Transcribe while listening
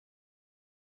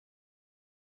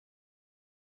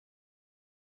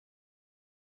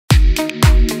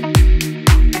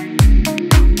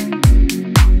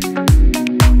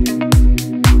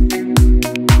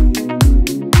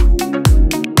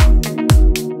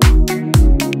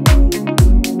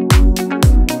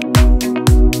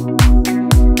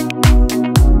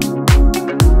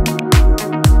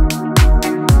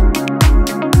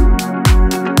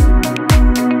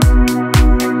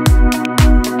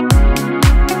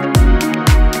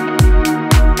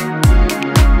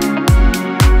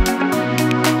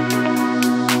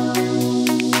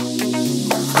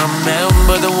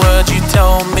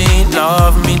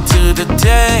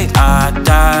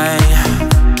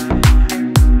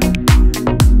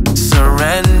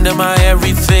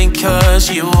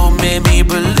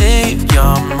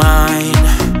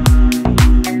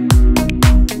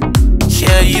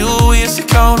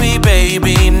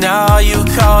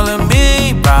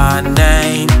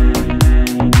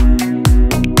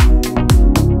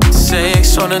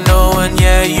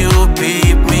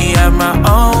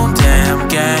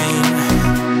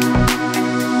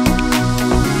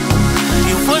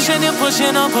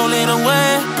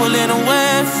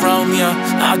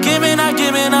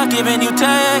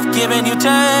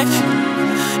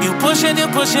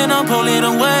Pushing, I'm pulling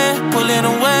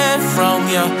away from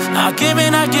you.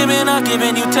 I'm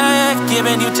giving you tech,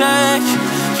 giving you tech.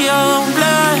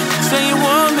 Youngblood, say you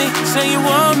want me, say you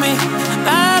want me.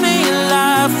 I ain't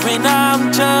laughing,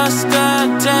 I'm just a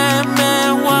damn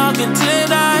man walking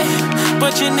tonight.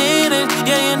 But you need it,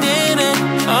 yeah, you need it.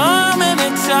 I'm in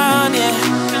it on, yeah.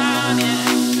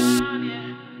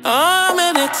 I'm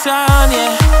in it on,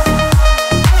 yeah.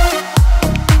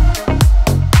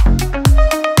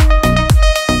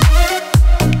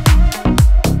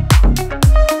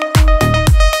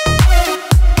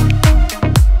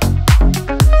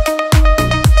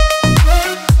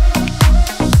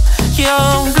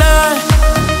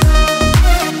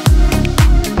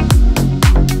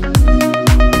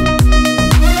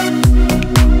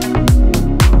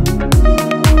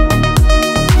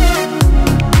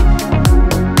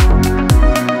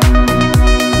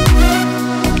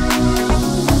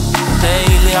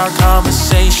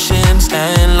 Conversations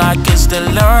end like it's the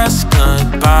last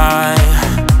goodbye.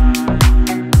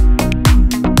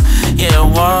 Yeah,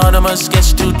 one of us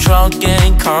gets too drunk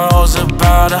and calls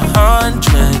about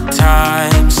 100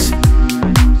 times.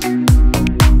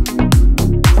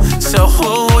 So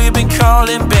who you been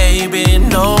calling, baby?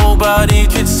 Nobody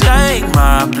could take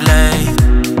my place.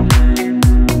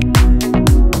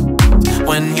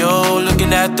 When you're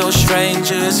looking at those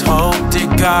strangers, hope to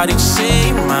God you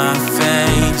see my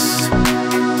face.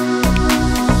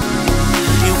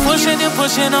 You're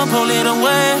pushing, I'm pulling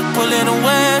away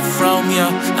from you.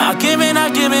 I'm giving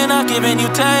you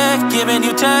tech, giving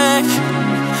you tech.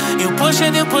 You're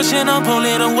pushing, I'm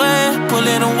pulling away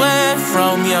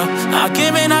from you. I'm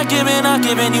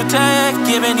giving you tech,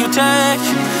 giving you tech.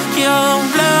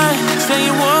 Youngblood, say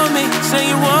you want me, say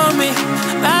you want me.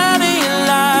 I ain't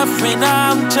laughing,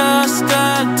 I'm just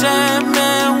a damn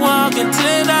man walking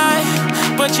tonight.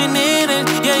 But you need it,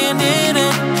 yeah, you need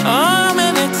it. I'm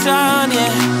in it on,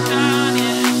 yeah.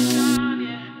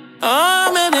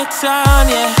 I'm in it on,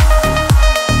 yeah.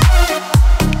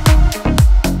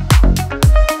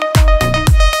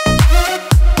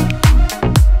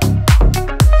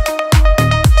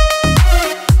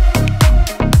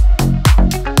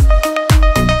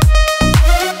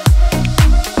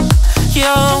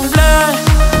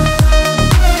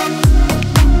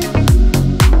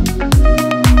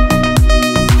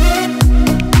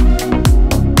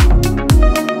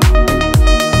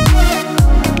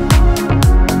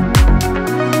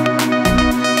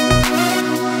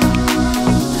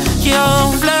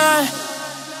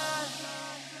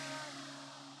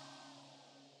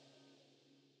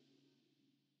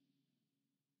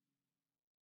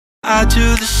 I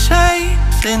do the same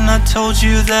thing I told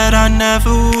you that I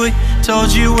never would.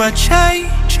 Told you I'd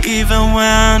change, even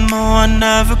when I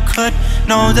never could.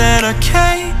 Know that I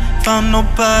can't find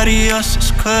nobody else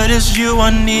as good as you. I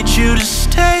need you to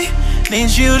stay,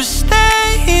 need you to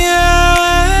stay,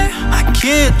 yeah. I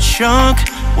get drunk,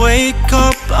 wake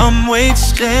up, I'm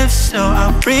wasted. So I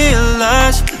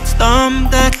realize the time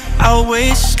that I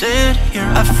wasted here.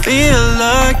 I feel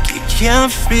like you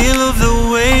can't feel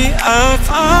the way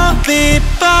I'll be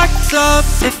backed up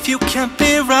if you can't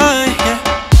be right here.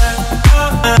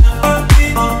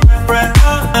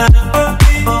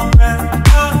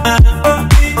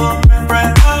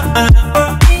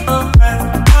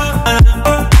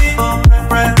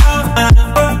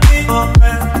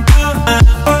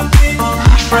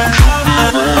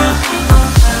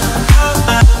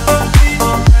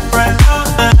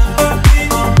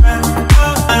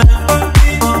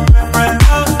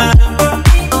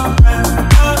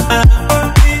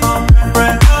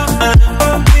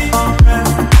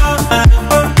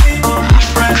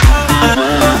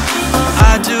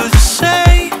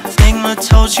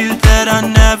 you that I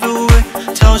never would.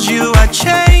 Told you I'd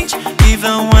change,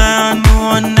 even when I knew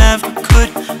I never could.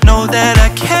 Know that I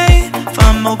can't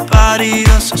find nobody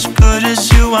else as good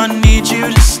as you. I need you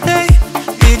to stay,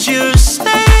 need you to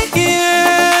stay,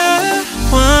 yeah.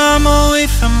 When I'm away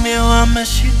from you, I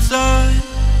miss you, darling.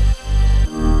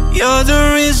 You're the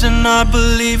reason I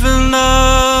believe in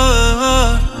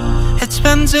love. It's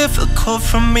been difficult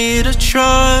for me to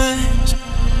trust,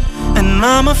 and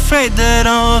I'm afraid that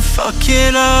I'll fuck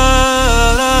it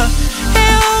up.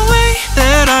 In a way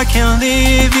that I can't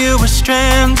leave you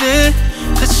stranded,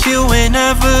 'cause you ain't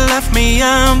never left me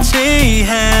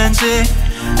empty-handed.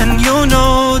 And you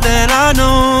know that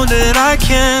I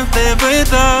can't live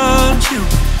without you.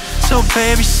 So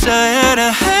baby, say it,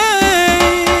 hey.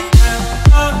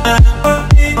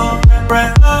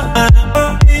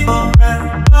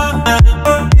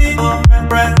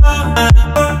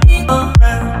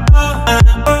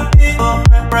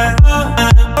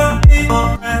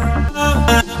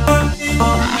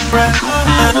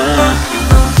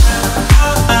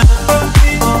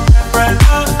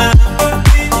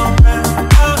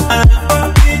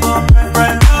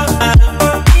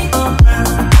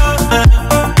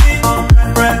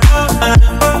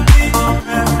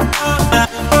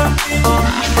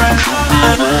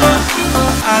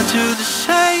 I do the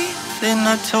same thing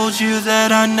I told you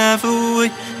that I never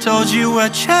would. Told you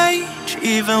I'd change,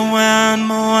 even when I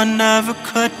knew I never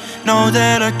could. Know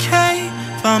that I can't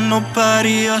find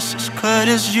nobody else as good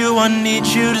as you. I need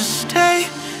you to stay,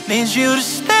 need you to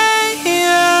stay,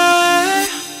 yeah.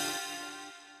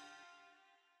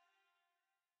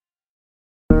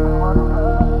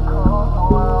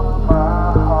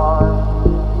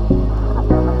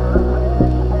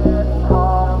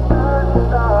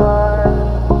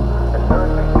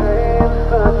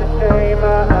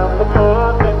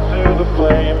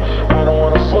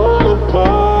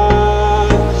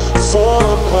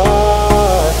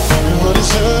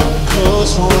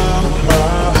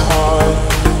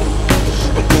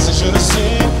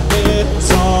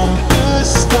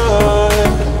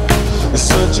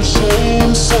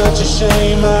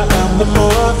 Shame, I am the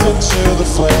moth into the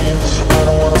flame. I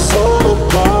don't wanna fall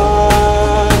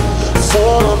apart,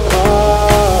 fall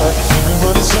apart. You've been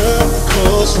running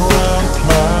circles around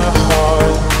my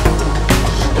heart.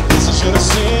 I guess I should've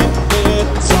seen it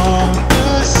from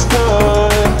the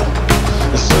start.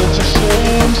 It's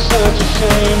such a shame, such a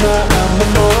shame. I am the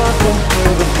moth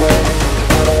into the flame.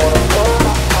 I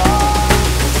don't wanna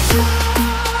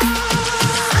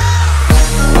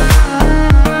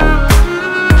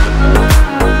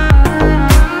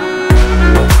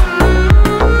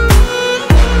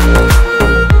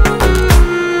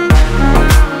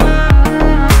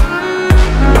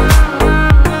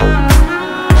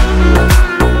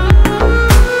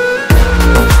fall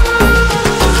apart.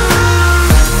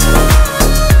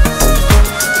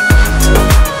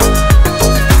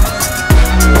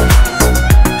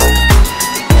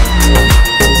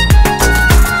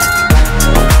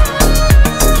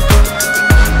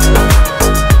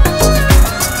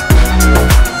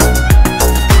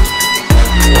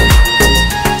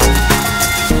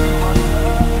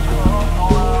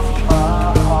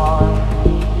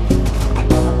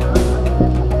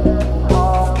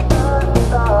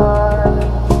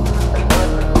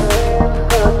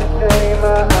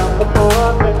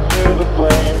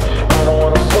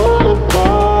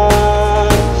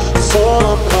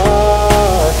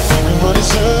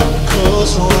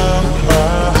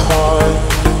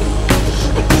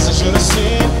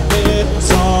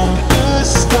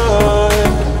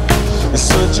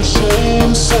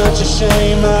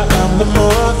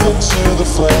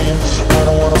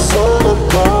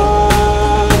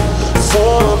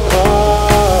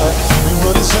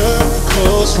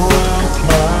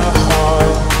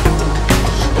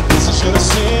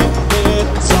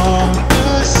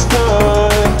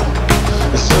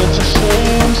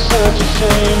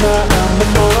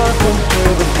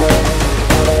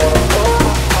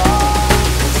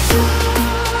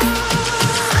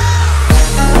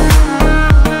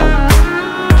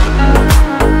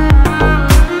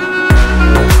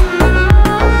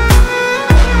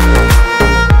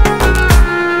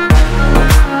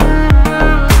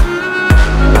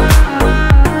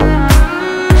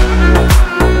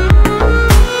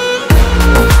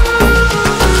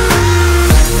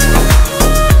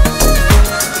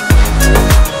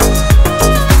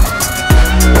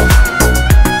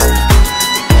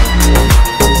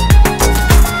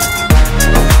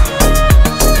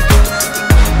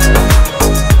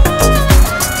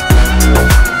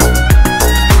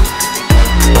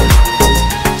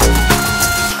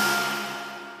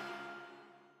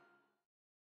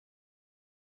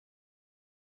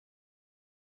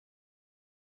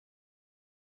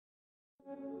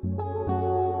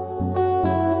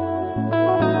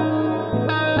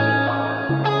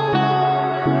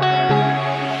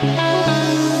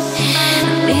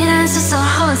 Mira esos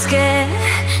ojos que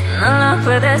no lo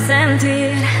puedes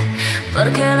sentir,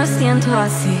 porque lo siento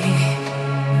así.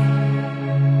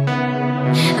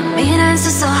 Mira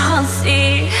esos ojos,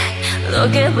 sí,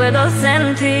 lo que puedo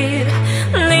sentir,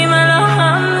 dímelo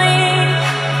a mí.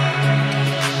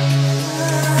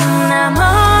 Un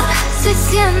amor se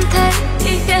siente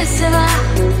y que se va.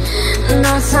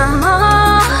 Dos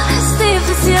amores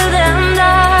difícil de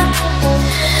andar.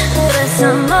 Tres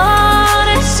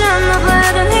amores ya no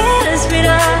puedo ni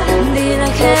respirar. Dime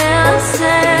qué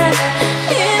hacer,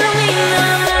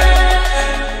 ilumíname.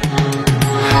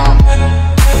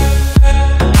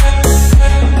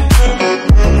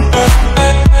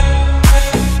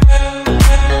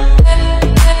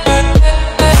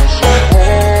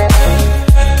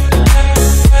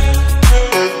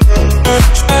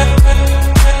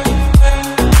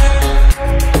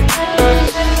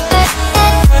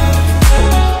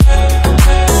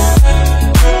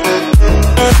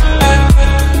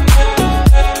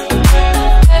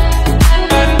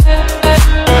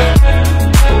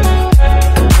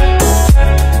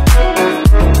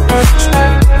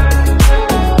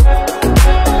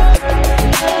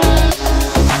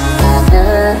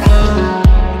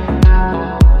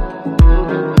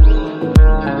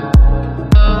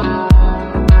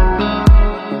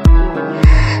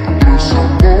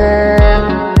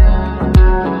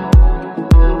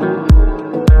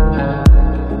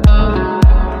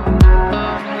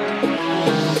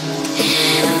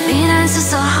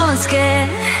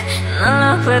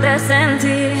 Puedes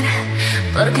sentir,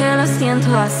 porque lo siento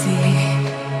así.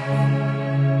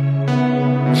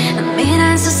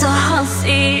 Mira esos ojos,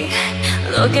 sí,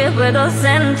 lo que puedo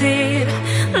sentir,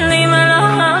 dímelo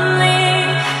a mí.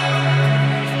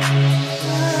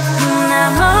 Un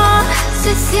amor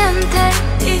se siente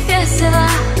y que se va.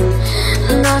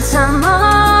 Dos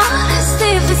amores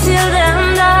difícil de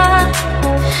andar.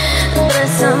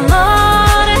 Tres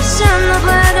amores ya no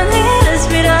puedo ni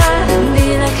respirar.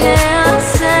 Dime qué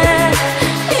hacer,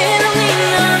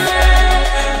 ilumíname.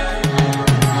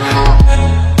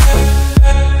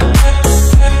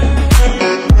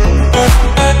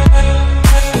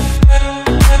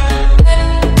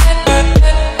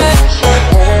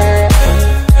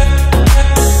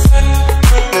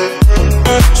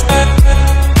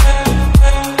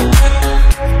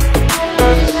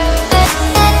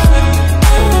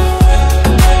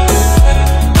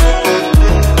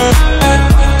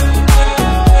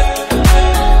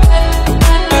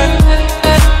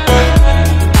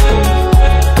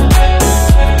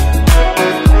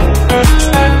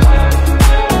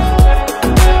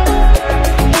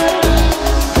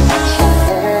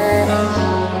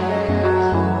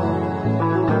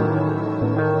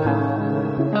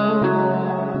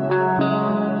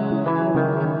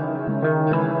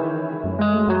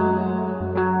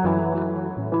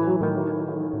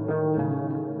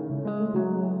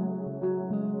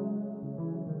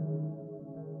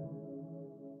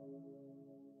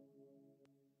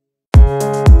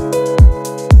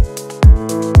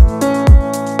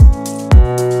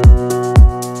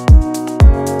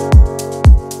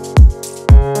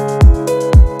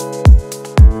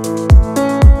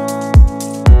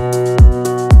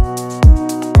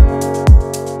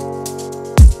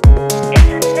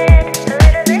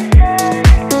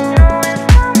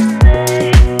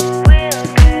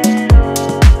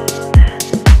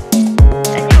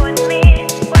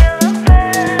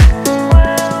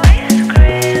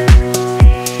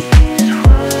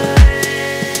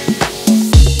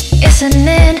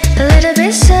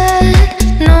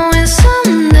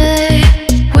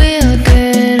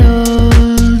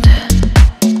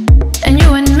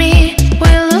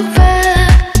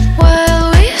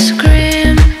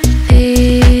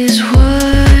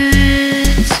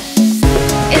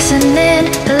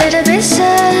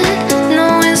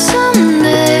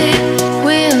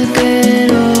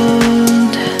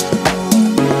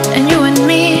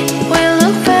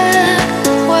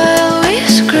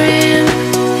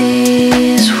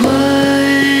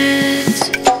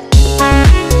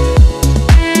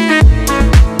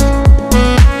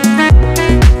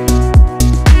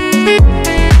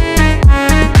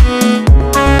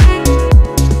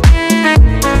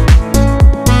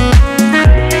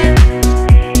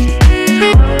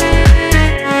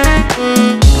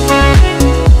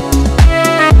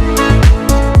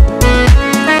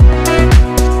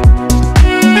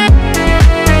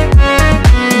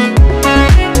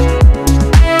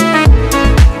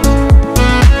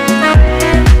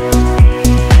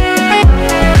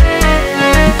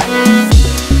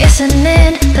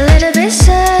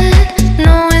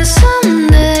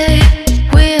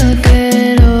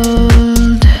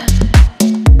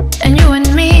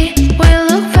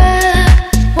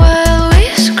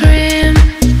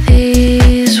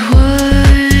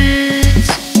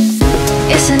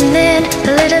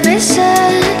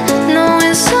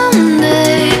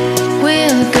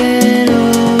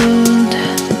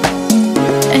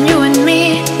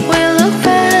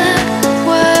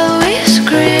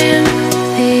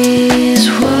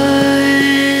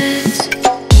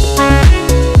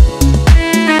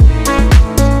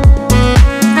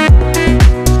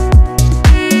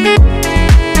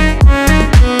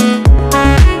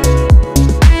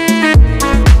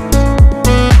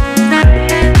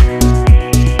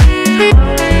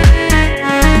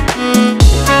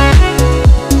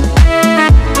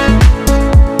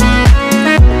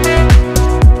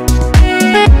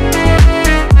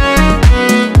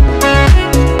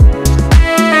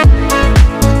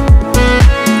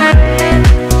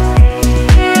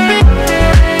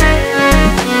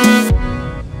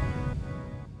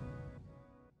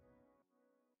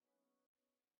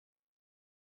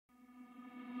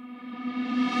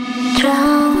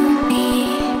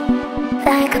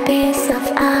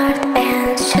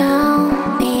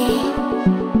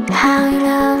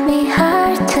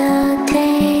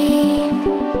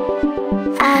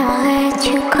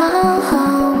 Oh,